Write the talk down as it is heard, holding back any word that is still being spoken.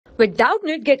With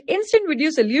Doubtnut, get instant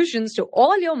video solutions to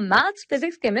all your maths,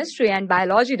 physics, chemistry, and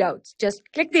biology doubts. Just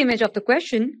click the image of the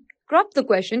question, crop the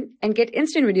question, and get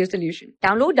instant video solution.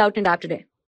 Download Doubtnut app today.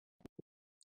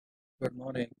 Good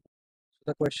morning. So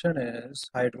the question is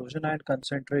hydrogen ion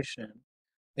concentration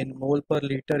in mole per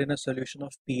liter in a solution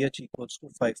of pH equals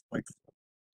to 5.4.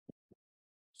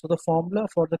 So the formula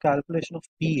for the calculation of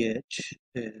pH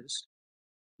is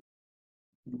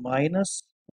minus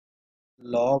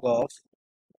log of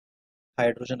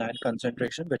hydrogen ion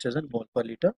concentration, which is in mole per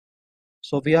liter.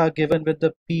 So we are given with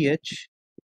the pH,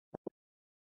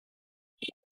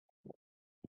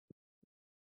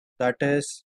 that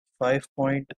is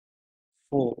 5.4.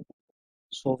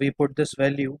 So we put this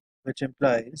value, which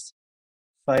implies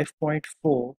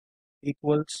 5.4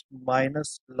 equals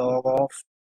minus log of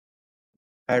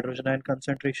hydrogen ion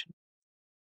concentration.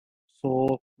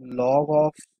 So log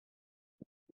of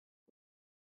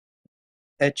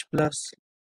H plus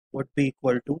would be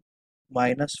equal to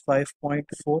minus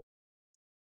 5.4,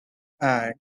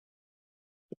 and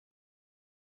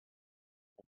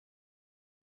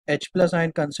H plus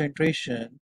ion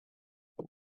concentration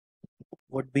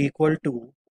would be equal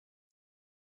to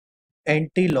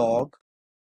NT log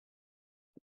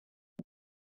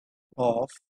of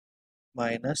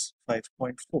minus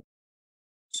 5.4.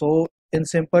 So in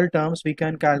simple terms, we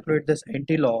can calculate this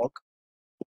NT log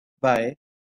by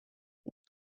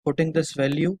putting this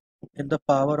value in the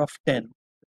power of 10.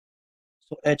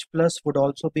 So H plus would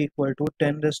also be equal to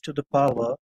 10 raised to the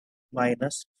power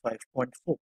minus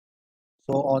 5.4.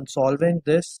 So on solving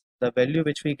this, the value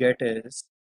which we get is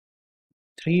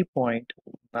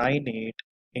 3.98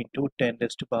 into 10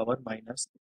 raised to power minus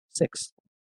 6.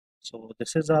 So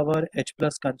this is our H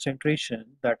plus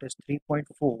concentration, that is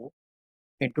 3.4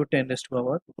 into 10 raised to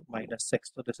power minus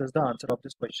 6. So this is the answer of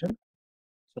this question.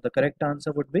 So the correct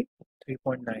answer would be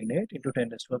 3.98 into 10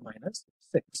 raised to power minus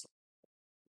 6.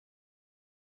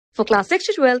 For class 6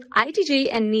 to 12, IIT JEE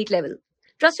and NEET level.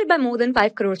 Trusted by more than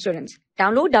 5 crore students.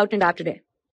 Download Doubtnut app today.